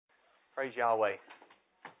Praise Yahweh.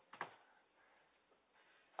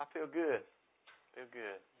 I feel good. Feel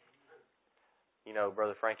good. You know,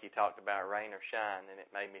 Brother Frankie talked about rain or shine, and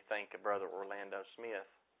it made me think of Brother Orlando Smith.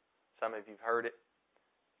 Some of you have heard it,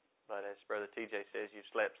 but as Brother TJ says,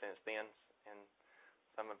 you've slept since then, and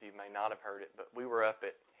some of you may not have heard it. But we were up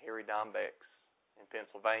at Harry Dombeck's in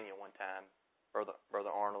Pennsylvania one time,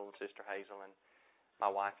 Brother Arnold and Sister Hazel and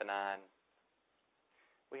my wife and I. And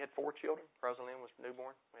we had 4 children. Rosalind was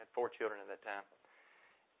newborn. We had 4 children at that time.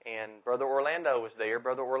 And Brother Orlando was there.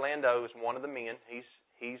 Brother Orlando is one of the men.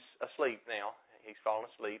 He's asleep now. He's fallen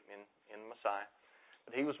asleep in the Messiah.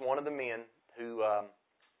 But he was one of the men who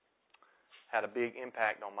had a big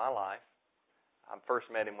impact on my life. I first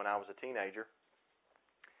met him when I was a teenager.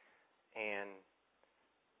 And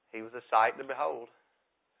he was a sight to behold.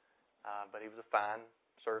 But he was a fine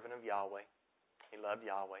servant of Yahweh. He loved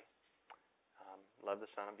Yahweh. Loved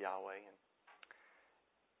the Son of Yahweh. And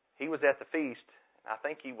he was at the feast. I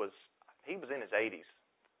think he was in his 80s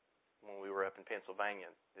when we were up in Pennsylvania.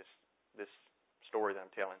 This story that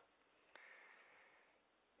I'm telling.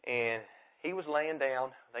 And he was laying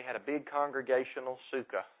down. They had a big congregational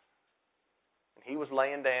sukkah. And he was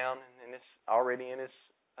laying down, and it's already in his,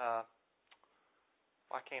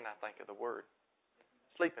 why can't I think of the word?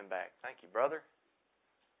 Sleeping bag. Thank you, brother.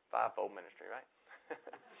 Fivefold ministry, right?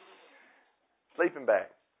 Sleeping bag.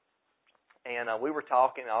 And we were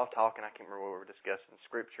talking, I can't remember what we were discussing,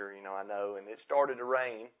 Scripture, I know, and it started to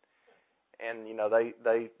rain. And,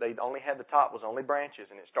 they only had the top was only branches,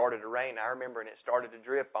 and it started to rain. I remember, and it started to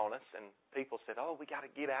drip on us, and people said, we got to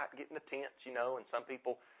get out and get in the tents, and some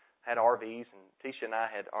people had RVs, and Tisha and I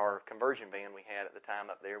had our conversion van we had at the time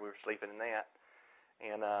up there. We were sleeping in that.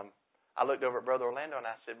 And I looked over at Brother Orlando, and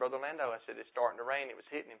I said, Brother Orlando, it's starting to rain. It was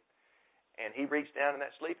hitting him. And he reached down in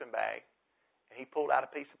that sleeping bag, and he pulled out a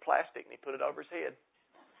piece of plastic, and he put it over his head.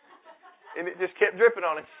 And it just kept dripping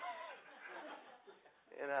on him.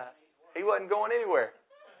 And he wasn't going anywhere.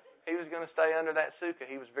 He was going to stay under that sukkah.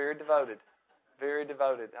 He was very devoted. Very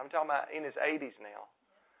devoted. I'm talking about in his 80s now.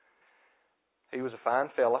 He was a fine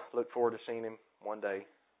fella. Look forward to seeing him one day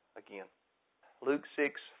again. Luke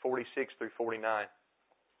 6:46 through 49.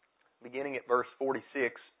 Beginning at verse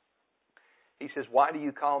 46, he says, "Why do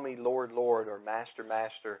you call me Lord, Lord, or Master,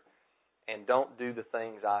 Master, and don't do the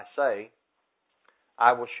things I say?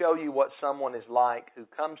 I will show you what someone is like who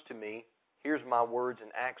comes to me, hears my words,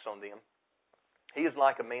 and acts on them. He is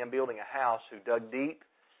like a man building a house who dug deep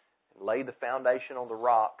and laid the foundation on the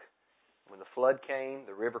rock. When the flood came,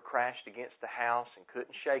 the river crashed against the house and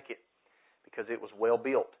couldn't shake it because it was well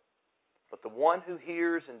built. But the one who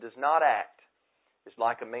hears and does not act is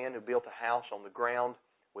like a man who built a house on the ground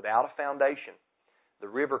without a foundation. The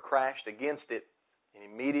river crashed against it, and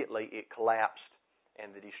immediately it collapsed,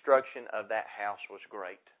 and the destruction of that house was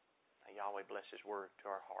great." May Yahweh bless His word to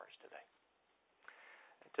our hearts today.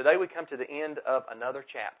 Today we come to the end of another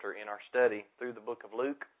chapter in our study through the book of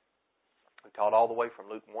Luke. We taught all the way from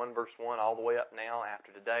Luke 1 verse 1 all the way up now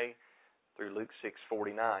after today through Luke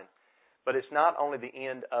 6:49. But it's not only the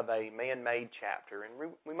end of a man-made chapter.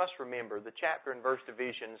 And we must remember the chapter and verse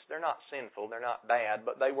divisions, they're not sinful, they're not bad,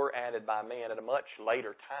 but they were added by man at a much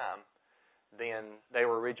later time than they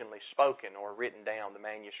were originally spoken or written down, the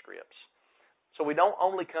manuscripts. So we don't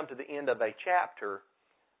only come to the end of a chapter,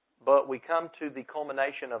 but we come to the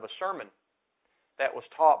culmination of a sermon that was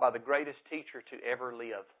taught by the greatest teacher to ever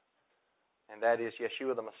live. And that is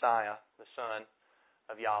Yeshua the Messiah, the Son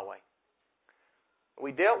of Yahweh.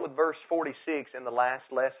 We dealt with verse 46 in the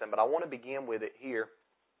last lesson, but I want to begin with it here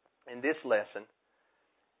in this lesson.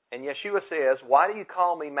 And Yeshua says, "Why do you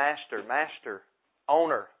call me Master, Master,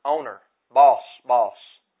 Owner, Owner, Boss, Boss,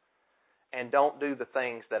 and don't do the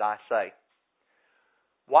things that I say?"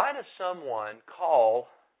 Why does someone call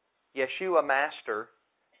Yeshua Master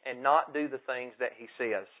and not do the things that He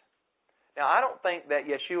says? Now, I don't think that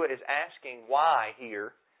Yeshua is asking why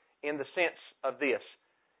here in the sense of this.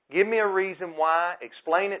 Give me a reason why,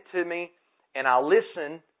 explain it to me, and I'll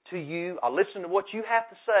listen to you. I'll listen to what you have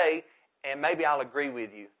to say, and maybe I'll agree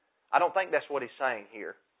with you. I don't think that's what He's saying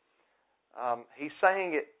here. He's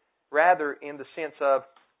saying it rather in the sense of,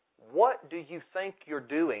 what do you think you're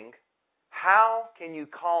doing? How can you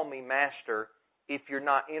call me Master if you're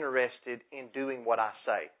not interested in doing what I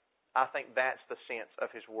say? I think that's the sense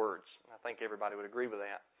of His words. I think everybody would agree with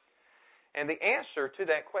that. And the answer to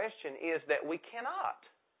that question is that we cannot.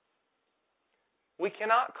 We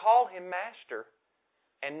cannot call Him Master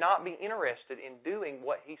and not be interested in doing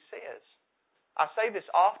what He says. I say this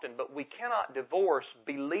often, but we cannot divorce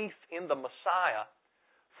belief in the Messiah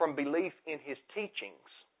from belief in His teachings.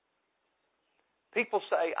 People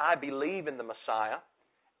say, I believe in the Messiah,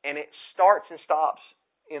 and it starts and stops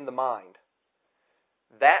in the mind.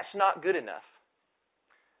 That's not good enough.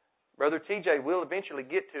 Brother TJ will eventually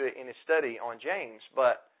get to it in his study on James,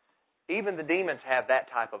 but even the demons have that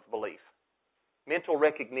type of belief. Mental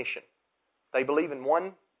recognition. They believe in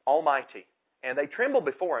one Almighty, and they tremble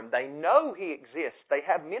before Him. They know He exists. They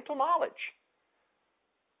have mental knowledge,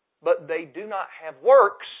 but they do not have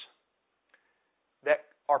works that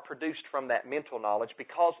are produced from that mental knowledge,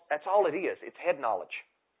 because that's all it is. It's head knowledge.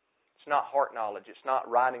 It's not heart knowledge. It's not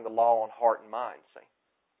writing the law on heart and mind, see.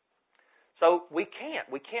 So we can't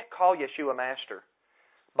call Yeshua Master,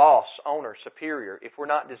 boss, owner, superior, if we're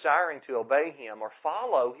not desiring to obey Him or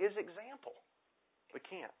follow His example. We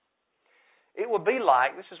can't. It would be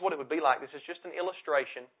like, this is what it would be like, this is just an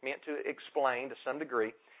illustration meant to explain to some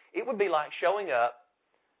degree. It would be like showing up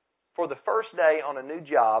for the first day on a new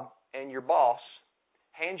job, and your boss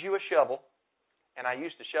hands you a shovel, and I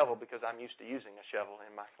use the shovel because I'm used to using a shovel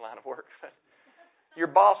in my line of work. Your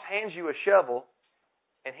boss hands you a shovel,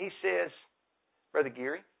 and he says, Brother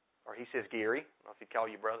Gary, or he says Gary, I don't know if he'd call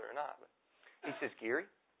you brother or not, but he says, Gary,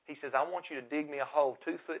 he says, I want you to dig me a hole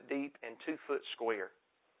 2 foot deep and 2 foot square.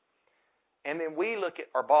 And then we look at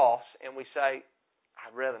our boss and we say,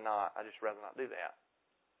 I'd rather not. I'd just rather not do that.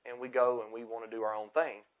 And we go and we want to do our own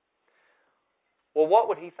thing. Well, what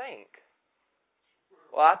would he think?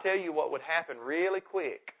 Well, I tell you what would happen really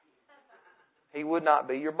quick. He would not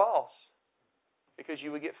be your boss, because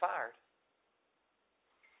you would get fired.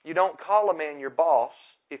 You don't call a man your boss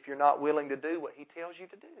if you're not willing to do what he tells you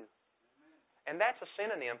to do. And that's a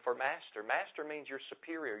synonym for master. Master means you're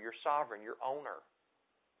superior, you're sovereign, you're owner.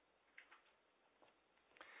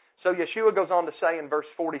 So Yeshua goes on to say in verse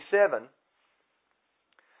 47,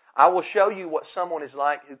 I will show you what someone is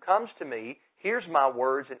like who comes to me, hears my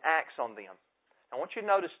words, and acts on them. I want you to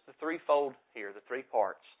notice the threefold here, the 3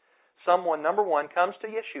 parts. Someone, number 1, comes to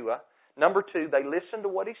Yeshua. Number 2, they listen to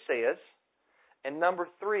what He says. And number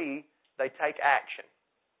 3, they take action.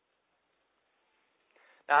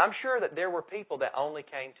 Now, I'm sure that there were people that only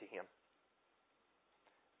came to Him.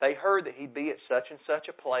 They heard that He'd be at such and such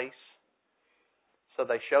a place, so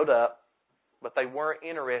they showed up, but they weren't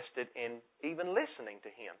interested in even listening to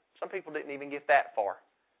Him. Some people didn't even get that far.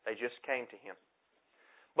 They just came to Him.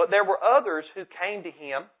 But there were others who came to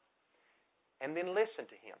Him and then listened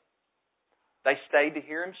to Him. They stayed to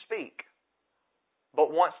hear Him speak.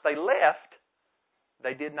 But once they left,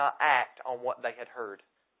 they did not act on what they had heard.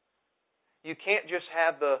 You can't just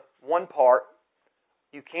have the 1 part.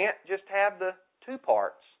 You can't just have the 2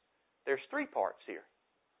 parts. There's 3 parts here.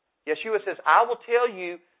 Yeshua says, I will tell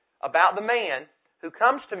you about the man who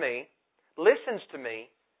comes to me, listens to me,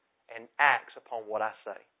 and acts upon what I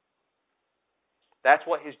say. That's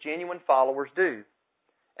what His genuine followers do.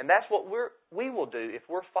 And that's what we will do if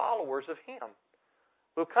we're followers of Him.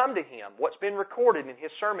 We'll come to Him, what's been recorded in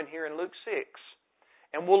His sermon here in Luke 6.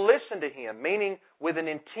 And we'll listen to Him, meaning with an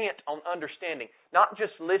intent on understanding. Not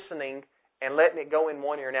just listening and letting it go in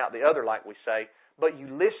one ear and out the other, like we say, but you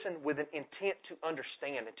listen with an intent to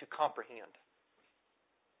understand and to comprehend.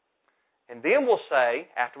 And then we'll say,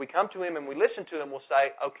 after we come to Him and we listen to Him, we'll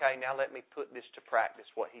say, okay, now let me put this to practice,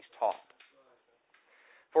 what He's taught.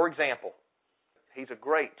 For example, He's a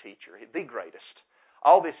great teacher, the greatest.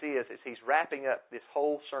 All this is He's wrapping up this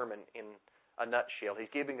whole sermon in a nutshell.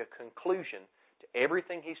 He's giving a conclusion to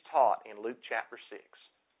everything He's taught in Luke chapter 6.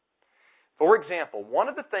 For example, one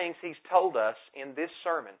of the things He's told us in this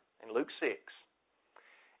sermon, in Luke 6,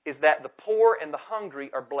 is that the poor and the hungry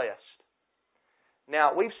are blessed.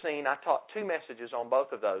 Now, we've seen, I taught 2 messages on both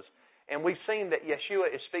of those, and we've seen that Yeshua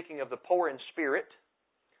is speaking of the poor in spirit,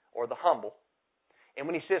 or the humble. And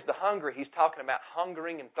when He says the hungry, He's talking about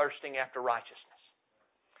hungering and thirsting after righteousness.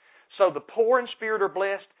 So the poor in spirit are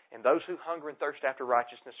blessed, and those who hunger and thirst after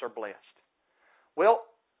righteousness are blessed. Well,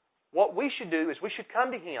 what we should do is we should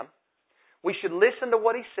come to Him. We should listen to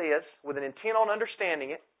what He says with an intent on understanding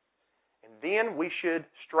it. And then we should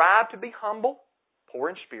strive to be humble, poor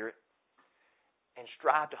in spirit, and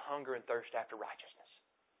strive to hunger and thirst after righteousness.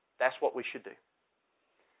 That's what we should do.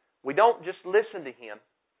 We don't just listen to Him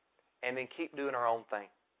and then keep doing our own thing.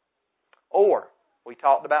 Or, we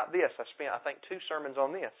talked about this. I spent, 2 sermons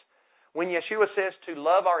on this. When Yeshua says to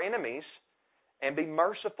love our enemies and be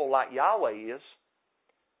merciful like Yahweh is,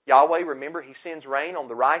 Yahweh, remember, He sends rain on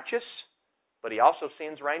the righteous, but He also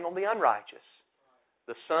sends rain on the unrighteous.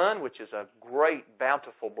 The sun, which is a great,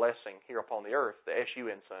 bountiful blessing here upon the earth, the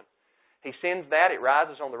S-U-N sun, He sends that. It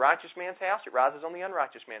rises on the righteous man's house. It rises on the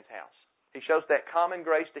unrighteous man's house. He shows that common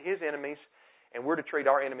grace to His enemies, and we're to treat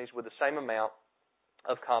our enemies with the same amount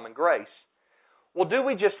of common grace. Well, do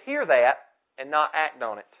we just hear that and not act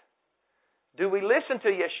on it? Do we listen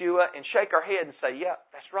to Yeshua and shake our head and say, yeah,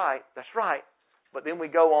 that's right, but then we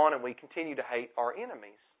go on and we continue to hate our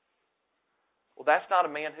enemies? Well, that's not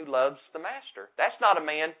a man who loves the Master. That's not a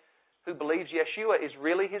man who believes Yeshua is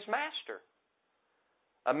really his Master.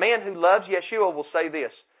 A man who loves Yeshua will say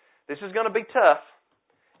this is going to be tough.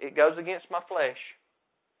 It goes against my flesh.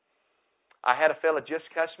 I had a fella just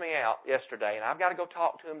cuss me out yesterday, and I've got to go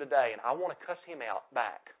talk to him today, and I want to cuss him out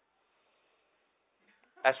back.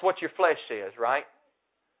 That's what your flesh says, right?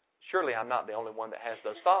 Surely I'm not the only one that has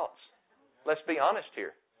those thoughts. Let's be honest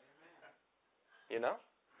here. You know?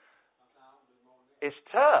 It's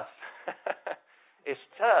tough. It's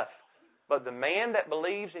tough. But the man that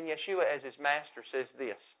believes in Yeshua as his Master says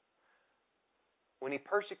this: when he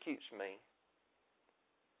persecutes me,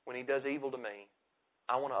 when he does evil to me,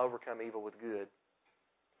 I want to overcome evil with good.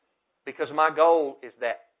 Because my goal is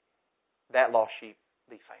that lost sheep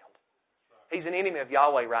be found. He's an enemy of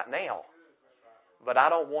Yahweh right now, but I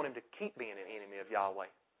don't want him to keep being an enemy of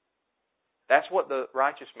Yahweh. That's what the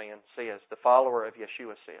righteous man says, the follower of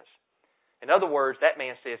Yeshua says. In other words, that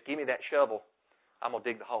man says, give me that shovel, I'm going to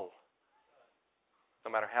dig the hole,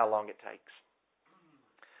 no matter how long it takes.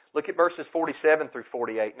 Look at verses 47 through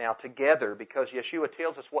 48 now together, because Yeshua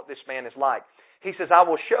tells us what this man is like. He says, I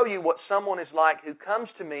will show you what someone is like who comes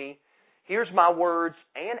to me, hears my words,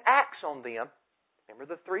 and acts on them.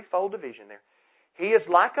 Remember the threefold division there. He is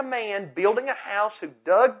like a man building a house who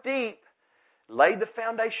dug deep, laid the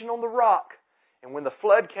foundation on the rock, and when the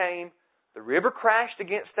flood came, the river crashed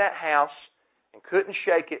against that house and couldn't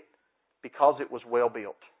shake it because it was well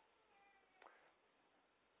built.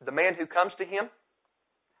 The man who comes to him,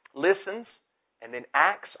 listens, and then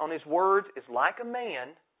acts on his words is like a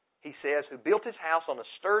man, he says, who built his house on a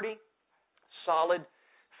sturdy, solid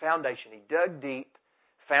foundation. He dug deep,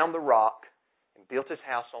 found the rock, and built his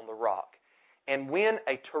house on the rock. And when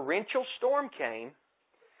a torrential storm came,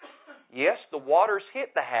 yes, the waters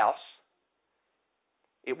hit the house.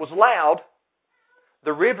 It was loud.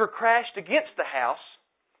 The river crashed against the house.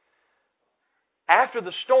 After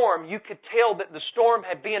the storm, you could tell that the storm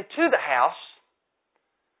had been to the house,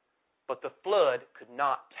 but the flood could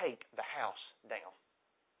not take the house down.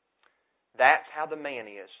 That's how the man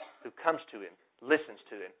is who comes to him, listens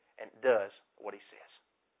to him, and does what he says.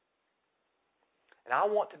 And I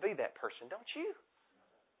want to be that person, don't you?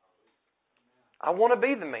 I want to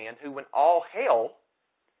be the man who, when all hell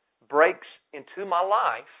breaks into my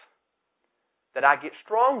life, that I get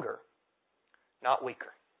stronger, not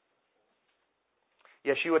weaker.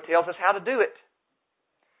 Yeshua tells us how to do it.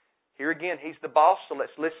 Here again, He's the boss, so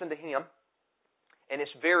let's listen to Him. And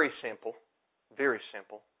it's very simple. Very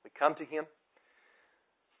simple. We come to Him.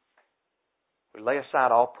 We lay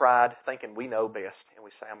aside all pride, thinking we know best. And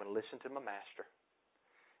we say, I'm going to listen to my Master.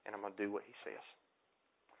 And I'm going to do what He says.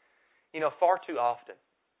 You know, far too often,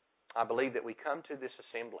 I believe that we come to this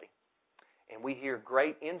assembly and we hear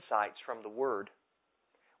great insights from the Word.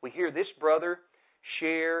 We hear this brother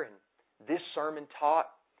share and this sermon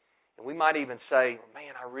taught, and we might even say,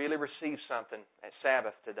 man, I really received something at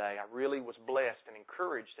Sabbath today. I really was blessed and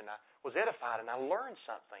encouraged, and I was edified, and I learned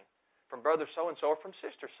something from brother so-and-so or from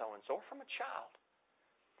sister so-and-so or from a child.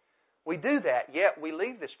 We do that, yet we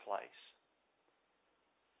leave this place,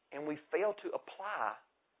 and we fail to apply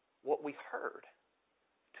what we heard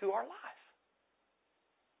to our life.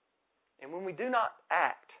 And when we do not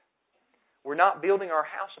act, we're not building our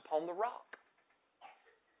house upon the rock.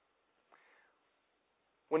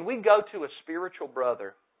 When we go to a spiritual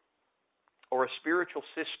brother or a spiritual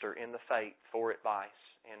sister in the faith for advice,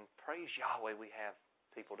 and praise Yahweh, we have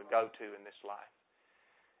people to go to in this life.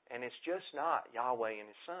 And it's just not Yahweh and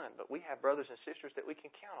His Son, but we have brothers and sisters that we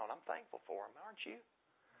can count on. I'm thankful for them, aren't you?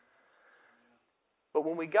 But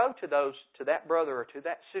when we go to that brother or to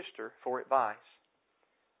that sister for advice,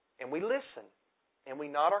 and we listen, and we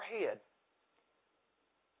nod our head,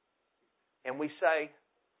 and we say,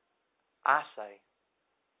 I say,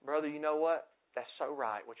 brother, you know what? That's so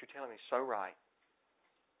right. What you're telling me is so right.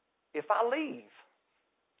 If I leave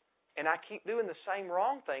and I keep doing the same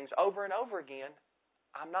wrong things over and over again,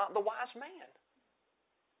 I'm not the wise man.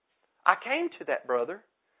 I came to that brother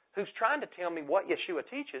who's trying to tell me what Yeshua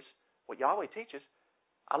teaches, what Yahweh teaches.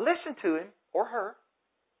 I listen to him or her,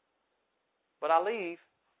 but I leave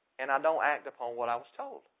and I don't act upon what I was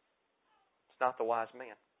told. It's not the wise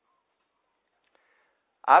man.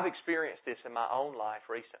 I've experienced this in my own life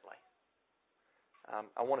recently.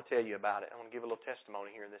 I want to tell you about it. I want to give a little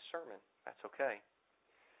testimony here in this sermon. That's okay.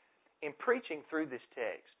 In preaching through this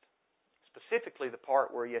text, specifically the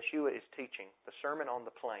part where Yeshua is teaching, the Sermon on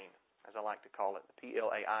the Plain, as I like to call it, the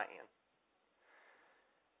P-L-A-I-N,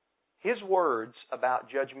 His words about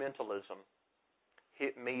judgmentalism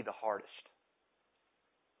hit me the hardest.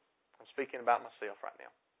 I'm speaking about myself right now.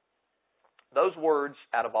 Those words,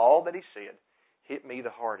 out of all that he said, hit me the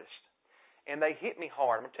hardest. And they hit me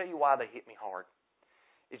hard. I'm going to tell you why they hit me hard.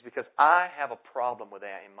 It's because I have a problem with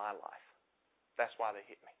that in my life. That's why they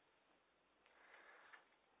hit me.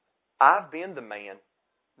 I've been the man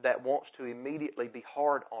that wants to immediately be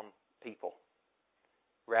hard on people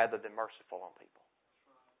rather than merciful on people.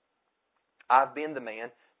 I've been the man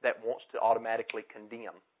that wants to automatically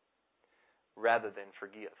condemn rather than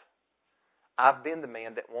forgive. I've been the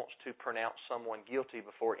man that wants to pronounce someone guilty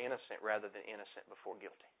before innocent rather than innocent before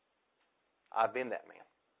guilty. I've been that man.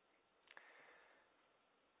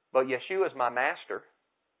 But Yeshua is my master.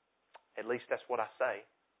 At least that's what I say.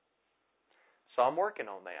 So I'm working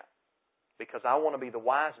on that. Because I want to be the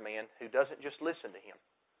wise man who doesn't just listen to him,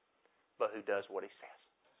 but who does what he says.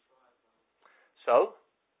 So,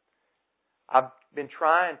 I've been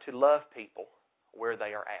trying to love people where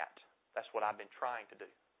they are at. That's what I've been trying to do.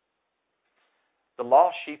 The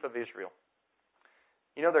lost sheep of Israel.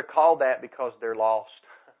 You know, they're called that because they're lost.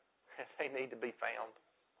 They need to be found.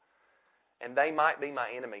 And they might be my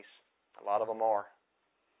enemies. A lot of them are.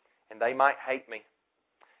 And they might hate me.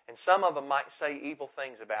 And some of them might say evil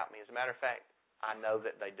things about me. As a matter of fact, I know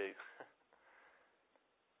that they do.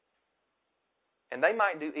 And they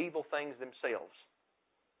might do evil things themselves.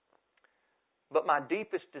 But my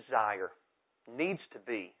deepest desire needs to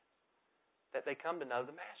be that they come to know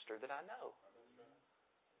the Master that I know.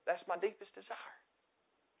 That's my deepest desire.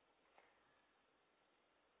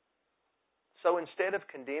 So instead of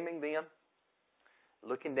condemning them,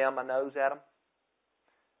 looking down my nose at them,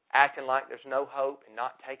 acting like there's no hope and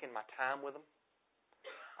not taking my time with them,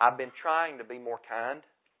 I've been trying to be more kind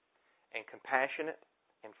and compassionate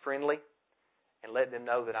and friendly and let them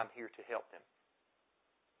know that I'm here to help them.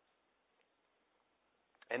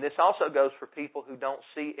 And this also goes for people who don't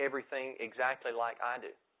see everything exactly like I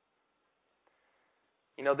do.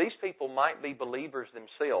 You know, these people might be believers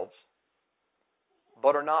themselves,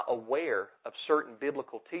 but are not aware of certain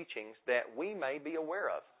biblical teachings that we may be aware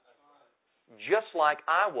of. Just like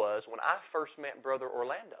I was when I first met Brother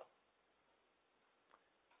Orlando.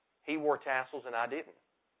 He wore tassels and I didn't.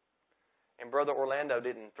 And Brother Orlando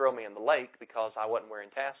didn't throw me in the lake because I wasn't wearing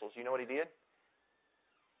tassels. You know what he did?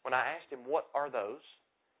 When I asked him, what are those?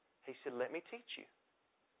 He said, let me teach you.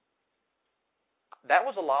 That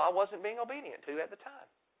was a law I wasn't being obedient to at the time.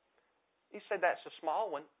 He said, that's a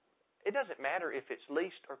small one. It doesn't matter if it's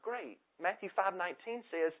least or great. Matthew 5:19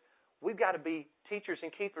 says, we've got to be teachers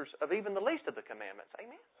and keepers of even the least of the commandments.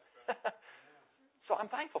 Amen? So I'm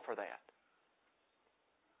thankful for that.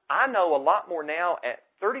 I know a lot more now at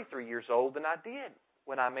 33 years old than I did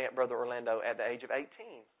when I met Brother Orlando at the age of 18.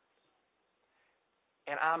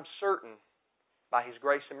 And I'm certain, by His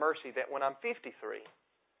grace and mercy, that when I'm 53,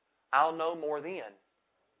 I'll know more then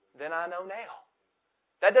than I know now.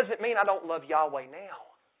 That doesn't mean I don't love Yahweh now.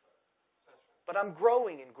 But I'm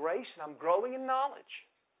growing in grace and I'm growing in knowledge.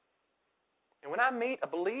 And when I meet a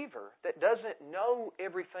believer that doesn't know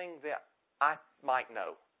everything that I might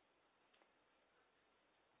know,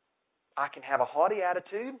 I can have a haughty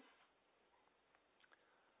attitude,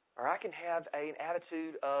 or I can have an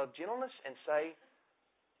attitude of gentleness and say,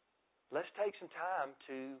 let's take some time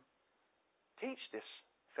to teach this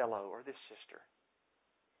fellow or this sister.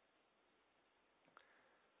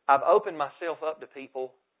 I've opened myself up to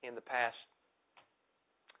people in the past,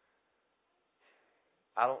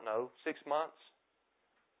 6 months,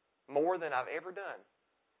 more than I've ever done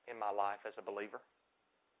in my life as a believer.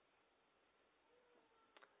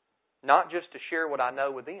 Not just to share what I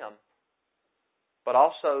know with them, but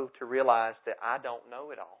also to realize that I don't know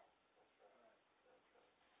it all.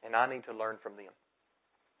 And I need to learn from them.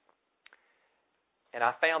 And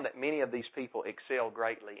I found that many of these people excel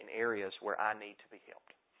greatly in areas where I need to be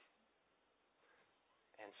helped.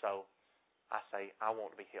 And so I say, I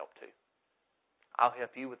want to be helped too. I'll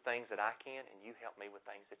help you with things that I can, and you help me with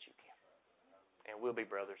things that you can. And we'll be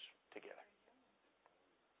brothers together.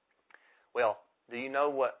 Well, do you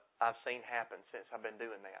know what I've seen happen since I've been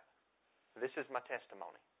doing that? This is my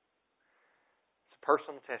testimony. It's a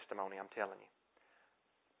personal testimony, I'm telling you.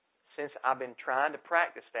 Since I've been trying to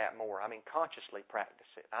practice that more, consciously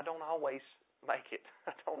practice it. I don't always make it.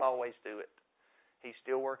 I don't always do it. He's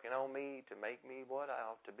still working on me to make me what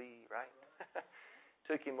I ought to be, right?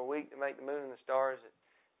 Took him a week to make the moon and the stars. It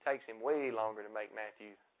takes him way longer to make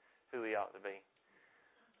Matthew who he ought to be.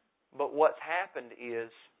 But what's happened is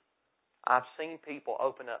I've seen people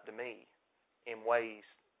open up to me in ways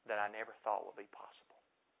that I never thought would be possible.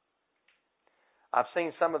 I've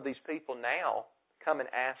seen some of these people now come and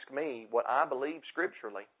ask me what I believe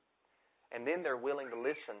scripturally, And then they're willing to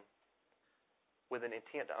listen with an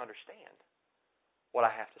intent to understand what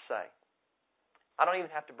I have to say. I don't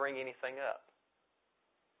even have to bring anything up.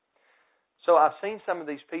 So I've seen some of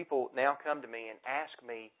these people now come to me and ask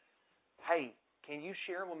me, hey, can you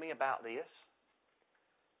share with me about this?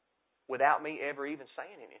 Without me ever even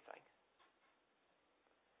saying anything.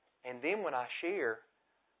 And then when I share,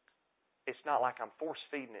 it's not like I'm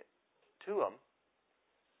force-feeding it to them.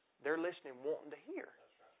 They're listening, wanting to hear.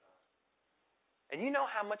 And you know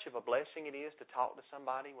how much of a blessing it is to talk to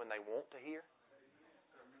somebody when they want to hear?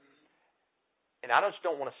 And I just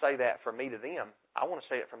don't want to say that from me to them. I want to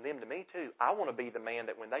say it from them to me too. I want to be the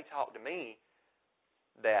man that when they talk to me,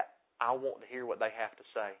 that I want to hear what they have to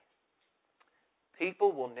say.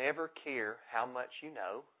 People will never care how much you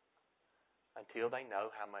know until they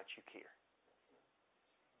know how much you care.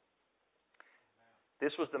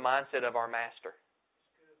 This was the mindset of our Master.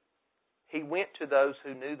 He went to those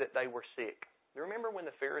who knew that they were sick. You remember when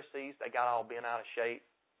the Pharisees, they got all bent out of shape,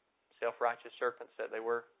 self-righteous serpents that they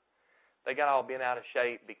were? They got all bent out of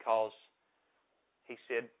shape because he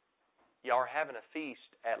said, y'all are having a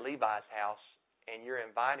feast at Levi's house and you're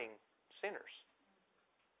inviting sinners.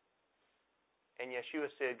 And Yeshua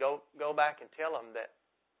said, go back and tell them that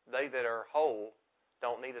they that are whole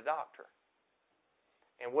don't need a doctor.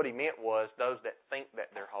 And what he meant was those that think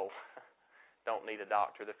that they're whole don't need a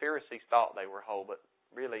doctor. The Pharisees thought they were whole, but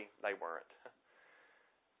really they weren't.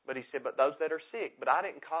 But he said, but those that are sick. But I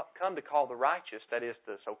didn't come to call the righteous, that is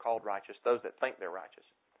the so-called righteous, those that think they're righteous,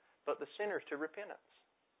 but the sinners to repentance.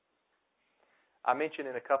 I mentioned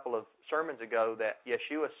in a couple of sermons ago that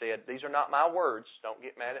Yeshua said, these are not my words. Don't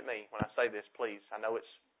get mad at me when I say this, please. I know it's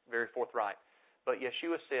very forthright. But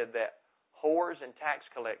Yeshua said that whores and tax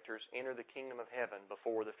collectors enter the kingdom of heaven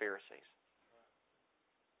before the Pharisees.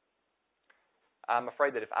 I'm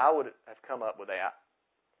afraid that if I would have come up with that,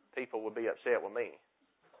 people would be upset with me.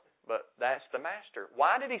 But that's the Master.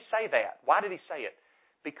 Why did he say that? Why did he say it?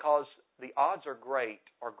 Because the odds are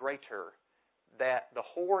greater that the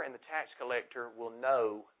whore and the tax collector will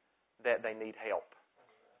know that they need help.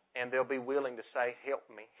 And they'll be willing to say, help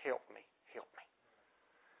me, help me, help me.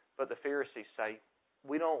 But the Pharisees say,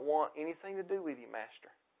 we don't want anything to do with you, Master.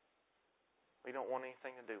 We don't want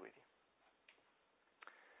anything to do with you.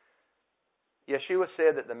 Yeshua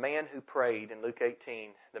said that the man who prayed in Luke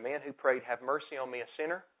 18, the man who prayed, have mercy on me, a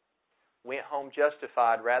sinner, went home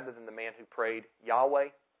justified rather than the man who prayed, Yahweh,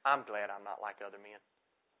 I'm glad I'm not like other men.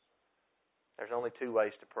 There's only two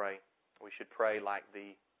ways to pray. We should pray like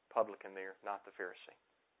the publican there, not the Pharisee.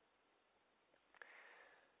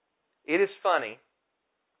 It is funny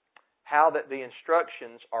how that the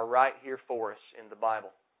instructions are right here for us in the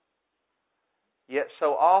Bible. Yet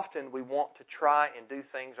so often we want to try and do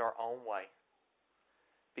things our own way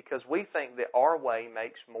because we think that our way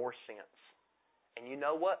makes more sense. And you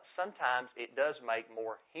know what? Sometimes it does make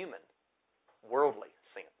more human, worldly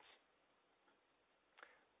sense.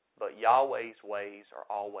 But Yahweh's ways are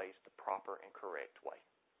always the proper and correct way.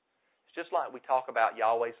 It's just like we talk about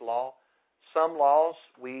Yahweh's law. Some laws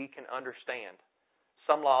we can understand.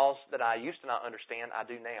 Some laws that I used to not understand, I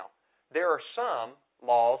do now. There are some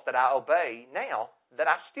laws that I obey now that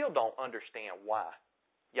I still don't understand why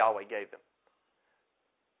Yahweh gave them.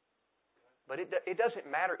 But it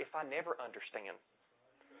doesn't matter if I never understand.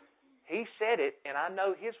 He said it, and I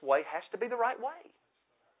know His way has to be the right way.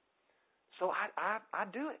 So I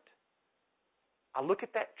do it. I look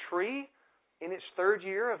at that tree in its third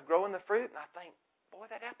year of growing the fruit, and I think, boy,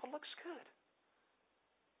 that apple looks good.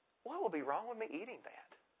 What will be wrong with me eating that?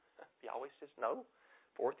 Yahweh says, no.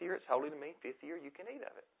 Fourth year, it's holy to me. Fifth year, you can eat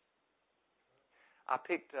of it. I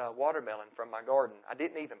picked watermelon from my garden. I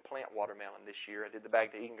didn't even plant watermelon this year. I did the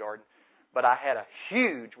Back to Eden garden. But I had a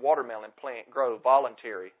huge watermelon plant grow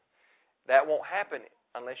voluntary. That won't happen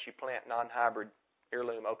unless you plant non-hybrid,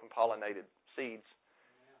 heirloom, open-pollinated seeds.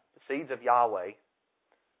 The seeds of Yahweh,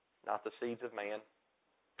 not the seeds of man.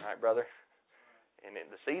 All right, brother? And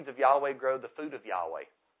the seeds of Yahweh grow the food of Yahweh.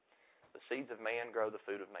 The seeds of man grow the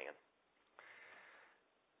food of man.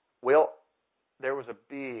 Well, there was a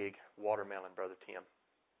big watermelon, Brother Tim,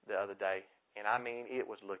 the other day. And I mean, it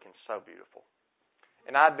was looking so beautiful.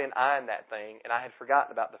 And I'd been eyeing that thing, and I had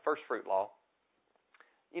forgotten about the first fruit law.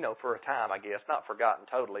 You know, for a time, I guess. Not forgotten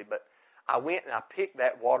totally, but I went and I picked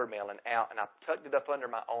that watermelon out, and I tucked it up under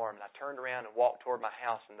my arm, and I turned around and walked toward my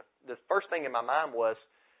house. And the first thing in my mind was,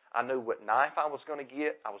 I knew what knife I was going to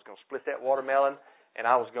get. I was going to split that watermelon, and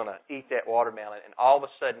I was going to eat that watermelon. And all of a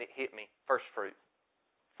sudden, it hit me. First fruit.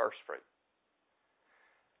 First fruit.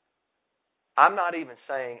 I'm not even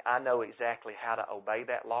saying I know exactly how to obey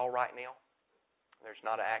that law right now. There's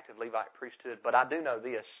not an active Levite priesthood. But I do know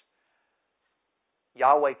this.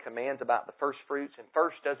 Yahweh commands about the first fruits, and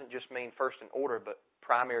first doesn't just mean first in order, but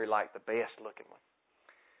primary, like the best looking one.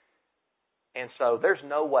 And so there's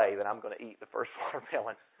no way that I'm going to eat the first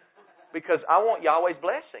watermelon because I want Yahweh's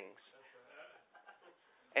blessings.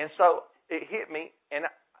 And so it hit me, and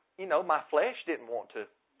my flesh didn't want to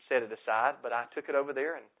set it aside, but I took it over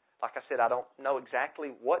there, and like I said, I don't know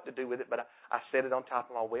exactly what to do with it, but I set it on top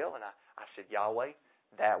of my well, and I said, Yahweh,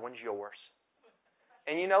 that one's yours.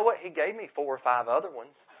 And you know what? He gave me 4 or 5 other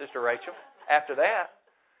ones, Sister Rachel. After that,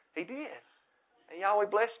 He did. And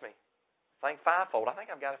Yahweh blessed me. I think 5-fold. I think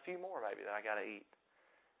I've got a few more maybe that I got to eat.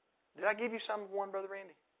 Did I give you some of one, Brother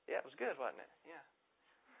Randy? Yeah, it was good, wasn't it? Yeah.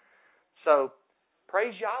 So,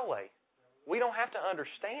 praise Yahweh. We don't have to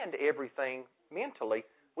understand everything mentally.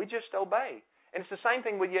 We just obey. And it's the same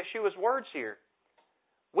thing with Yeshua's words here.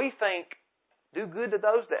 We think, do good to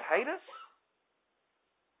those that hate us.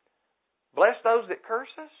 Bless those that curse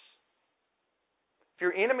us. If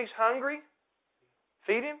your enemy's hungry,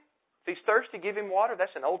 feed him. If he's thirsty, give him water.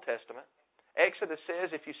 That's in Old Testament. Exodus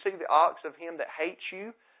says, if you see the ox of him that hates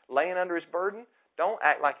you laying under his burden, don't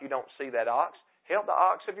act like you don't see that ox. Help the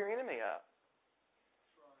ox of your enemy up.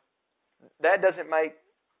 That doesn't make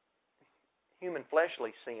human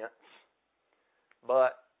fleshly sense,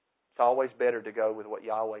 but it's always better to go with what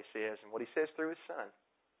Yahweh says and what He says through His Son.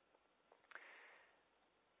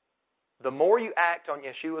 The more you act on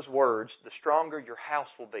Yeshua's words, the stronger your house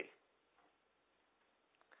will be.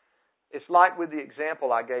 It's like with the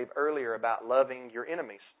example I gave earlier about loving your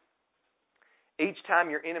enemies. Each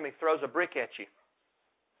time your enemy throws a brick at you,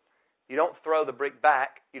 you don't throw the brick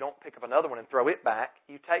back. You don't pick up another one and throw it back.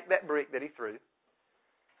 You take that brick that he threw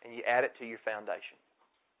and you add it to your foundation.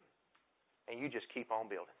 And you just keep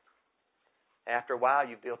on building. After a while,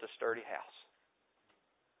 you've built a sturdy house.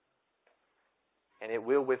 And it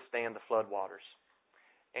will withstand the flood waters.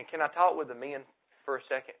 And can I talk with the men for a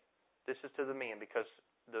second? This is to the men because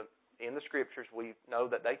in the Scriptures we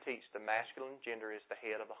know that they teach the masculine gender is the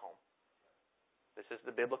head of the home. This is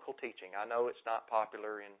the biblical teaching. I know it's not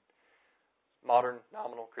popular in modern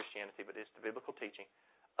nominal Christianity, but it's the biblical teaching.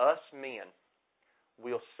 Us men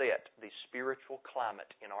will set the spiritual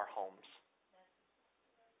climate in our homes.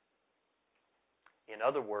 In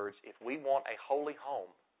other words, if we want a holy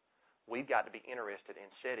home, we've got to be interested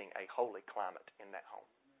in setting a holy climate in that home.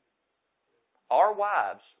 Our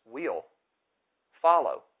wives will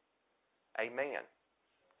follow a man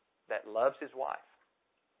that loves his wife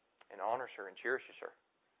and honors her and cherishes her.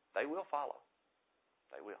 They will follow.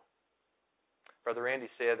 They will. Brother Randy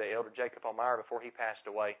said that Elder Jacob Elmire, before he passed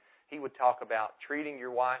away, he would talk about treating your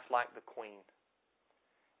wife like the queen.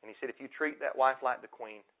 And he said if you treat that wife like the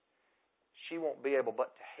queen, she won't be able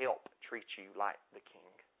but to help treat you like the king.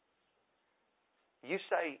 You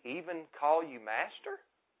say, even call you master?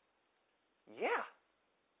 Yeah.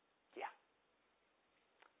 Yeah.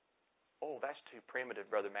 Oh, that's too primitive,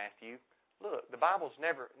 Brother Matthew. Look, the Bible's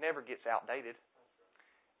never gets outdated.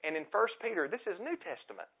 And in 1 Peter, this is New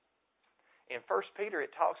Testament. In 1 Peter,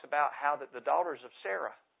 it talks about how that the daughters of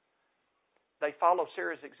Sarah, they follow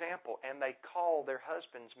Sarah's example and they call their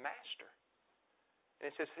husbands master. And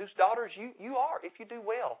it says, whose daughters you are if you do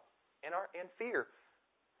well and fear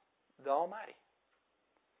the Almighty.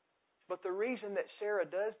 But the reason that Sarah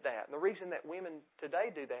does that, and the reason that women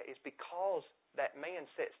today do that, is because that man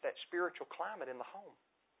sets that spiritual climate in the home.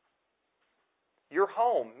 Your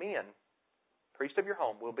home, men, priest of your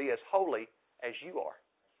home, will be as holy as you are.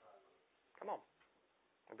 Come on.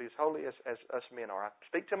 Will be as holy as us men are. I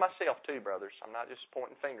speak to myself too, brothers. I'm not just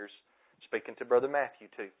pointing fingers. I'm speaking to Brother Matthew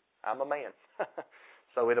too. I'm a man.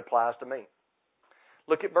 So it applies to me.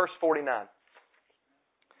 Look at verse 49.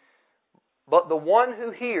 But the one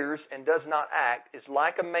who hears and does not act is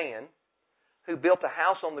like a man who built a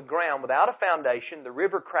house on the ground without a foundation. The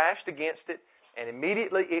river crashed against it, and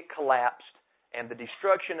immediately it collapsed, and the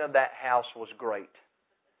destruction of that house was great.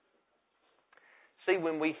 See,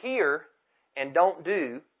 when we hear and don't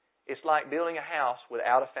do, it's like building a house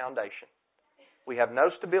without a foundation. We have no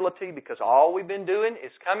stability because all we've been doing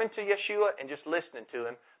is coming to Yeshua and just listening to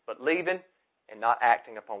Him, but leaving and not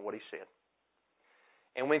acting upon what He said.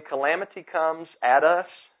 And when calamity comes at us,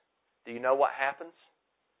 do you know what happens?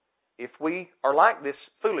 If we are like this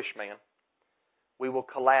foolish man, we will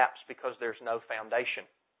collapse because there's no foundation.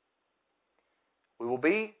 We will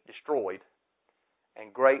be destroyed,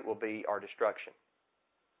 and great will be our destruction.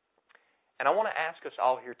 And I want to ask us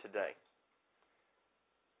all here today,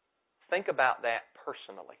 think about that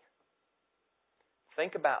personally.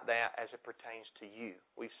 Think about that as it pertains to you.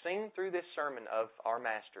 We've seen through this sermon of our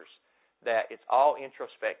masters that it's all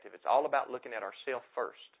introspective. It's all about looking at ourselves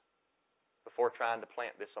first before trying to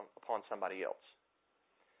plant this upon somebody else.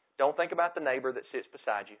 Don't think about the neighbor that sits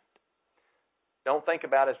beside you. Don't think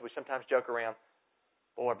about, as we sometimes joke around,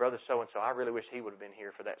 boy, Brother so-and-so, I really wish he would have been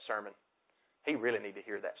here for that sermon. He really needed to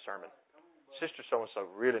hear that sermon. Sister so-and-so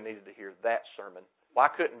really needed to hear that sermon. Why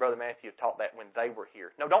couldn't Brother Matthew have taught that when they were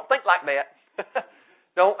here? No, don't think like that.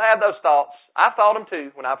 Don't have those thoughts. I've thought them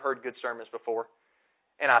too when I've heard good sermons before.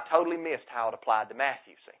 And I totally missed how it applied to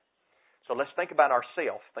Matthew, see. So let's think about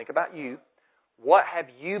ourselves. Think about you. What have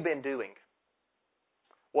you been doing?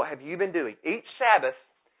 What have you been doing? Each Sabbath,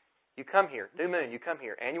 you come here. New moon, you come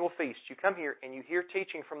here. Annual feast, you come here and you hear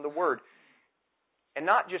teaching from the Word. And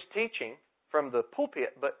not just teaching from the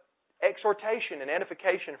pulpit, but exhortation and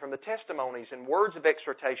edification from the testimonies and words of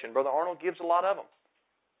exhortation. Brother Arnold gives a lot of them.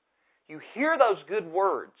 You hear those good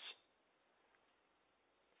words,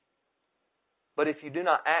 but if you do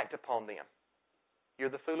not act upon them, you're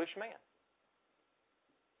the foolish man.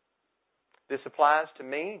 This applies to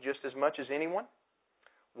me just as much as anyone.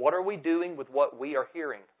 What are we doing with what we are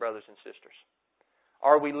hearing, brothers and sisters?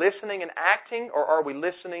 Are we listening and acting, or are we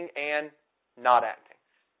listening and not acting?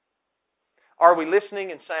 Are we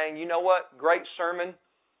listening and saying, you know what, great sermon,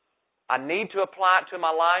 I need to apply it to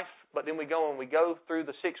my life, but then we go through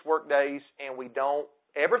the 6 work days and we don't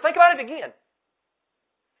ever think about it again?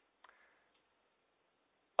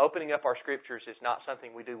 Opening up our scriptures is not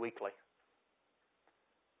something we do weekly.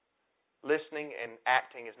 Listening and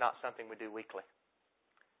acting is not something we do weekly.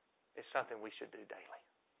 It's something we should do daily.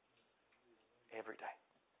 Every day.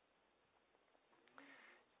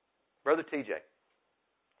 Brother TJ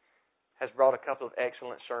has brought a couple of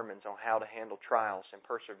excellent sermons on how to handle trials and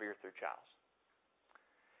persevere through trials.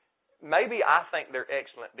 Maybe I think they're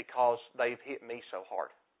excellent because they've hit me so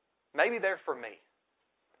hard. Maybe they're for me.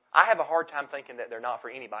 I have a hard time thinking that they're not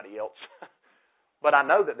for anybody else. But I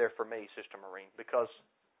know that they're for me, Sister Maureen, because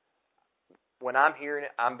when I'm hearing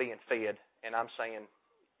it, I'm being fed, and I'm saying,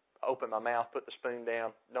 open my mouth, put the spoon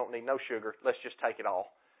down, don't need no sugar, let's just take it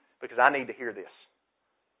all, because I need to hear this.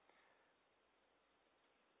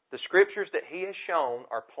 The scriptures that he has shown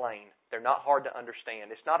are plain. They're not hard to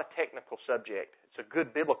understand. It's not a technical subject. It's a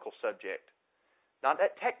good biblical subject. Not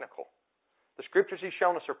that technical. The scriptures he's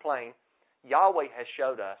shown us are plain. Yahweh has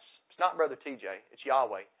showed us. It's not Brother TJ. It's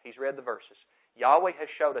Yahweh. He's read the verses. Yahweh has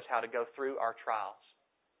showed us how to go through our trials.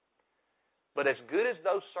 But as good as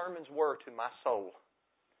those sermons were to my soul,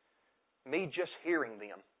 me just hearing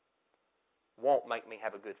them won't make me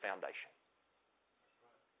have a good foundation.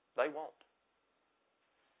 They won't.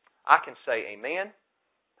 I can say amen.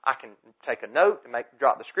 I can take a note and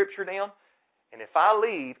drop the scripture down. And if I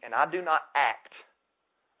leave and I do not act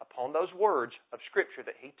upon those words of scripture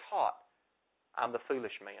that he taught, I'm the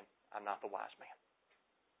foolish man. I'm not the wise man.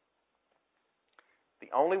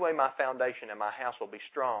 The only way my foundation and my house will be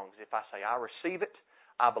strong is if I say, I receive it,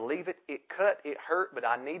 I believe it, it cut, it hurt, but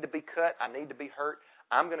I need to be cut, I need to be hurt.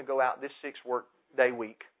 I'm going to go out this 6 work day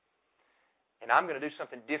week, and I'm going to do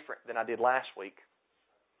something different than I did last week.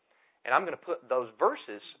 And I'm going to put those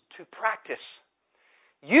verses to practice.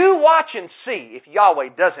 You watch and see if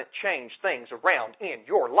Yahweh doesn't change things around in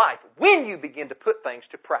your life when you begin to put things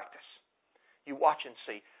to practice. You watch and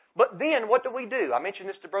see. But then, what do? I mentioned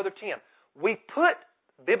this to Brother Tim. We put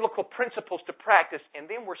biblical principles to practice, and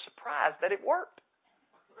then we're surprised that it worked.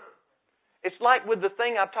 It's like with the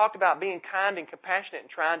thing I've talked about, being kind and compassionate and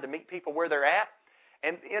trying to meet people where they're at.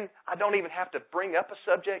 And then I don't even have to bring up a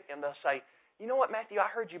subject, and they'll say, you know what, Matthew, I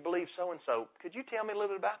heard you believe so-and-so. Could you tell me a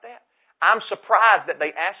little bit about that? I'm surprised that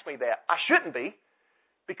they asked me that. I shouldn't be,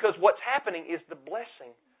 because what's happening is the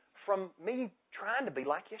blessing from me trying to be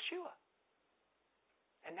like Yeshua.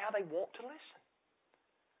 And now they want to listen.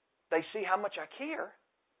 They see how much I care,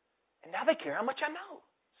 and now they care how much I know.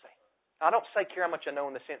 See? I don't say care how much I know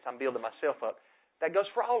in the sense I'm building myself up. That goes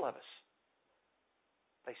for all of us.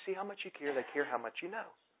 They see how much you care, they care how much you know.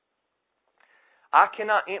 I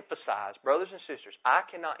cannot emphasize, brothers and sisters, I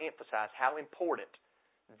cannot emphasize how important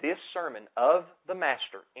this sermon of the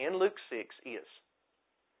Master in Luke 6 is.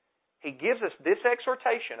 He gives us this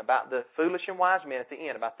exhortation about the foolish and wise men at the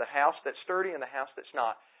end, about the house that's sturdy and the house that's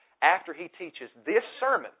not. After he teaches this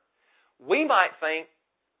sermon, we might think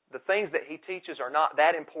the things that he teaches are not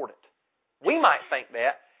that important. We might think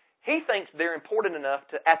that. He thinks they're important enough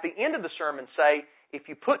to, at the end of the sermon, say,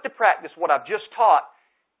 if you put to practice what I've just taught,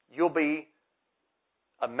 you'll be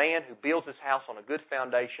a man who builds his house on a good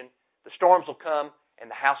foundation. The storms will come and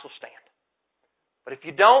the house will stand. But if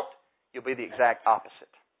you don't, you'll be the exact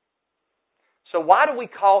opposite. So why do we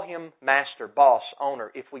call him master, boss,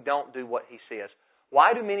 owner if we don't do what he says?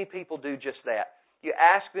 Why do many people do just that? You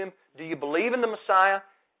ask them, do you believe in the Messiah?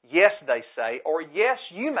 Yes, they say. Or yes,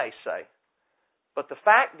 you may say. But the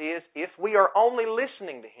fact is, if we are only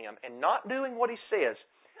listening to Him and not doing what He says,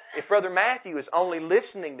 if Brother Matthew is only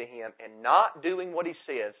listening to Him and not doing what he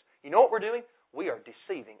says, you know what we're doing? We are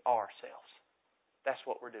deceiving ourselves. That's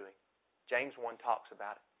what we're doing. James 1 talks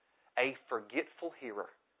about it. A forgetful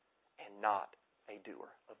hearer and not a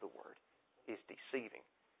doer of the word is deceiving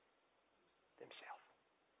themselves.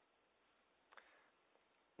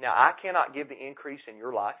 Now, I cannot give the increase in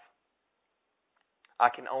your life. I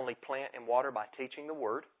can only plant and water by teaching the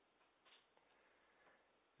word.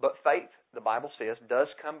 But faith, the Bible says, does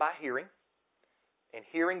come by hearing, and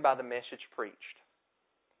hearing by the message preached.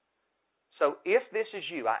 So if this is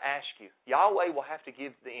you, I ask you, Yahweh will have to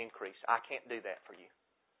give the increase. I can't do that for you.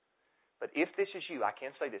 But if this is you, I can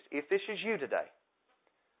say this. If this is you today,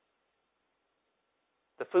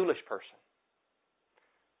 the foolish person,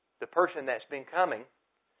 the person that's been coming,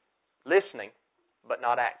 listening, but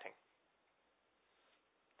not acting,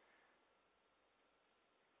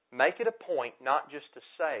 make it a point not just to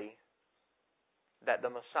say that the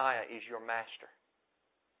Messiah is your master,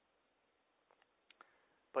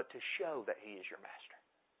 but to show that He is your master.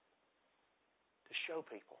 To show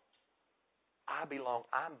people,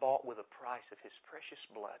 I'm bought with a price of His precious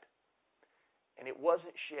blood. And it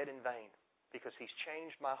wasn't shed in vain, because He's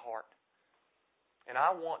changed my heart. And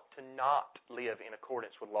I want to not live in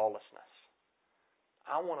accordance with lawlessness.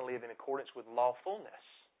 I want to live in accordance with lawfulness.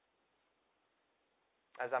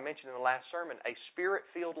 As I mentioned in the last sermon, a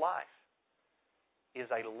Spirit-filled life is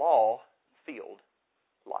a law-filled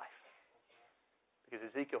life. Because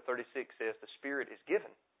Ezekiel 36 says the Spirit is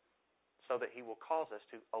given so that He will cause us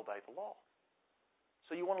to obey the law.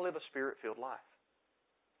 So you want to live a Spirit-filled life.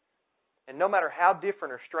 And no matter how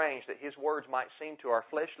different or strange that His words might seem to our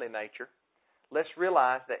fleshly nature, let's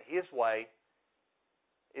realize that His way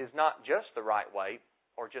is not just the right way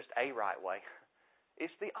or just a right way.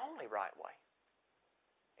 It's the only right way.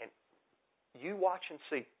 And you watch and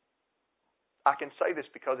see. I can say this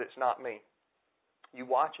because it's not me. You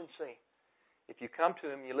watch and see. If you come to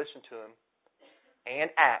Him, you listen to Him, and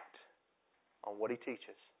act on what He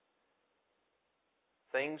teaches,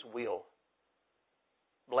 things will,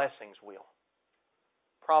 blessings will,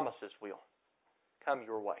 promises will come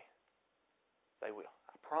your way. They will.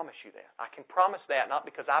 I promise you that. I can promise that not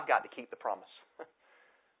because I've got to keep the promise,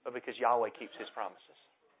 but because Yahweh keeps His promises.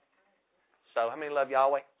 So, how many love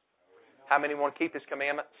Yahweh? How many want to keep His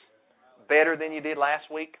commandments better than you did last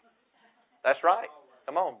week? That's right.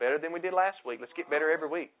 Come on, better than we did last week. Let's get better every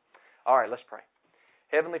week. All right, let's pray.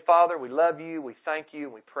 Heavenly Father, we love You, we thank You,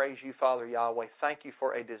 and we praise You, Father Yahweh. Thank You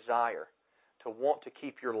for a desire to want to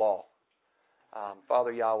keep Your law.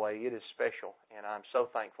 Father Yahweh, it is special, and I'm so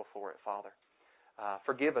thankful for it, Father.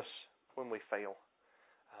 Forgive us when we fail.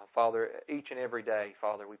 Father, each and every day,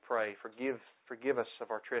 Father, we pray, forgive us of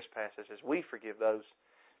our trespasses as we forgive those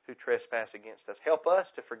who trespass against us. Help us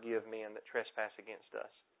to forgive men that trespass against us.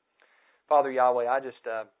 Father Yahweh,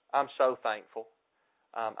 I'm so thankful.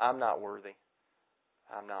 I'm not worthy.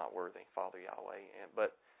 I'm not worthy, Father Yahweh.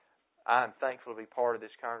 But I'm thankful to be part of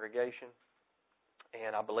this congregation.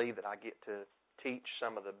 And I believe that I get to teach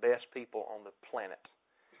some of the best people on the planet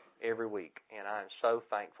every week. And I'm so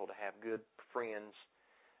thankful to have good friends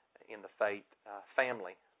in the faith,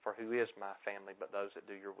 family, for who is my family, but those that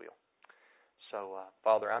do Your will. So,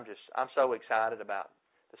 Father, I'm so excited about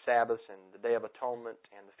the Sabbaths and the Day of Atonement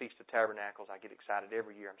and the Feast of Tabernacles. I get excited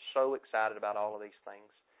every year. I'm so excited about all of these things.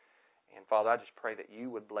 And, Father, I just pray that You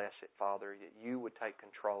would bless it, Father, that You would take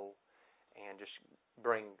control and just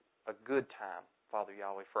bring a good time, Father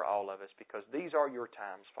Yahweh, for all of us, because these are Your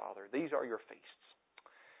times, Father. These are Your feasts.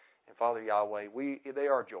 And, Father Yahweh, they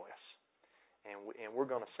are joyous. And we're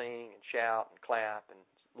going to sing and shout and clap and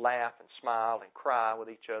laugh and smile and cry with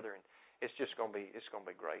each other. And it's just going to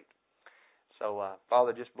be great. So,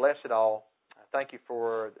 Father, just bless it all. Thank You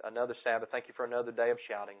for another Sabbath. Thank You for another day of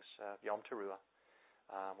shoutings, Yom Teruah.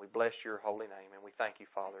 We bless Your holy name, and we thank You,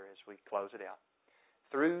 Father, as we close it out.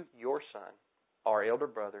 Through Your Son, our elder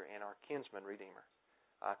brother and our kinsman redeemer,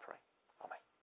 I pray.